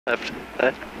Left,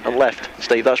 and left.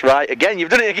 Steve, that's right. Again,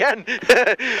 you've done it again.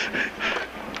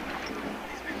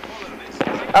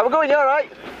 How we going? You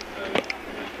alright?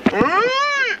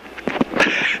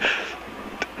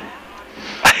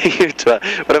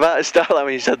 What about the start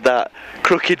when you said that?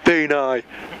 Crooked peen eye.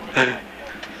 I've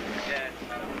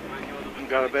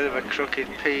got a bit of a crooked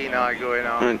peen eye going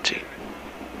on. 90.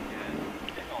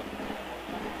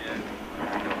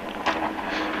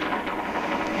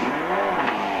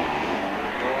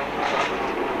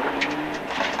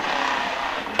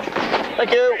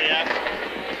 Thank you. Yeah.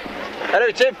 Hello,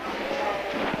 Tim.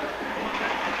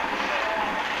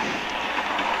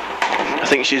 I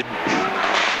think she's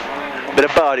a bit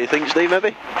of bar, do you think, Steve,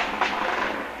 maybe?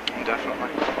 Definitely.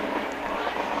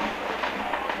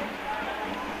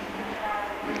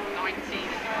 19.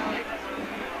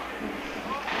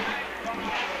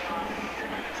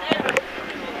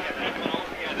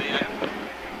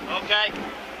 Okay.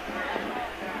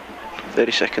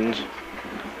 30 seconds.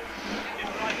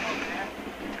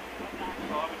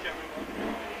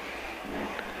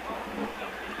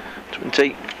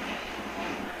 20.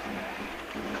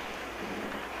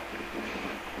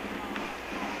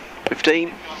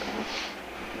 15.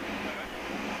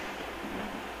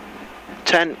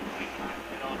 10.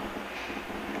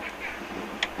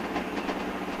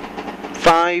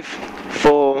 5,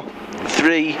 4,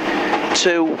 3,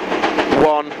 2,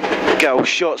 1, go.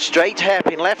 Short straight,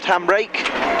 hairpin left, handbrake.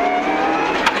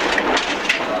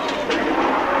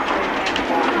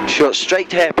 Short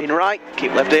straight, hairpin right,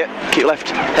 keep left here, keep left,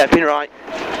 hairpin right.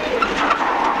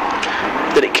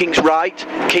 Then it kinks right,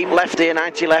 keep left here,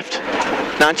 90 left,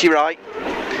 90 right.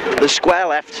 The square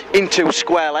left, into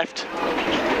square left.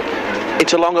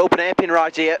 Into long open hairpin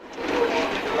right here.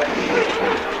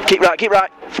 Keep right, keep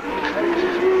right.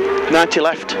 90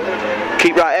 left,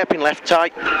 keep right, hairpin left,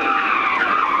 tight.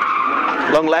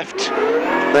 Long left,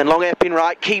 then long hairpin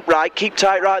right, keep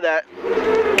tight right there.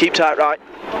 Keep tight right.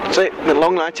 That's it, the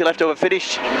long 90 left over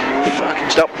finish. Fucking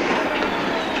stop.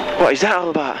 What is that all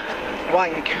about?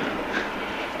 Wank.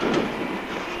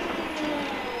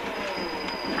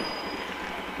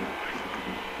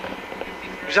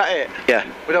 Is that it? Yeah.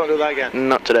 We don't do that again?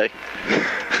 Not today.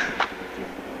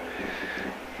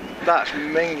 That's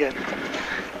minging.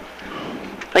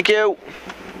 Thank you.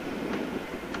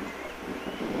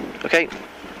 Okay.